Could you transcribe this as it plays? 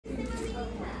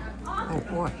Oh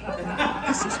boy,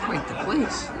 this is quite the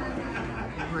place.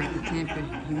 We're at the Tampa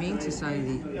Humane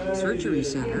Society Surgery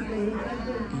Center,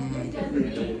 and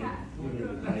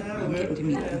I'm getting to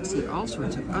meet and see all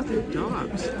sorts of other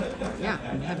dogs. Yeah,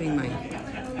 I'm having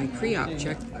my pre-op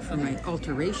check for my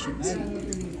alterations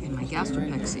and my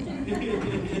gastropexy.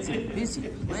 It's a busy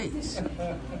place.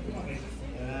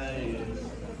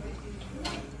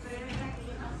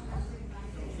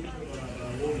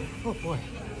 Oh boy,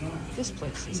 this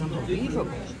place is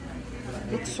unbelievable.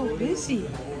 It's so busy.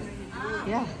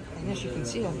 Yeah, and as you can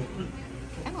see, I'm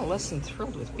kind of less than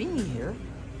thrilled with being here,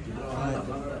 but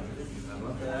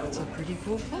it's a pretty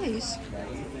cool place.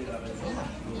 Yeah.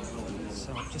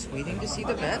 So I'm just waiting to see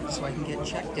the vet so I can get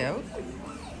checked out.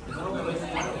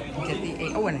 Get the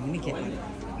and I'm gonna get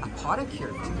a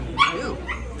podicure too.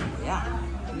 Yeah,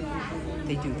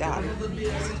 they do that.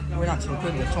 We're not so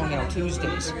good with toenail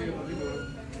Tuesdays.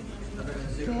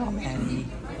 Oh, Maddie.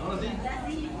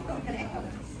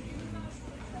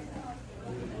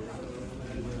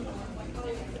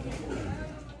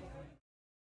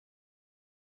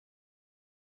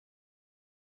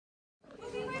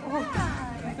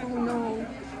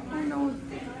 Oh no,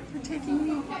 you're taking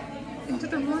me into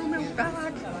the room and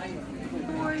back. Oh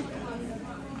boy.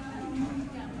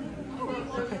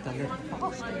 Look at that little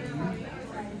foster.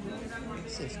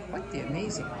 This is quite the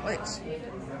amazing place.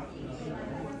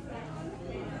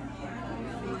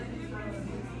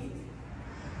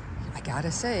 I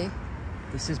gotta say,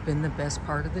 this has been the best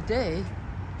part of the day.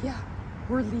 Yeah,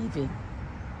 we're leaving.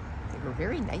 They were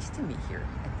very nice to me here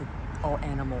at the All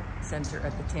Animal Center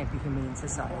at the Tampa Humane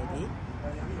Society.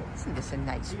 Isn't this a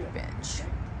nice bench?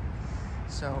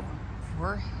 So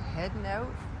we're heading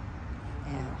out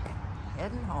and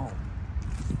heading home.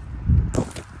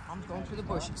 I'm going through the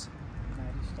bushes.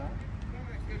 Maddie, stop.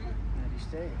 Maddie,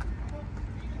 stay.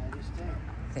 Maddie, stay.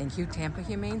 Thank you, Tampa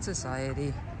Humane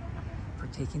Society, for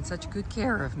taking such good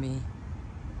care of me.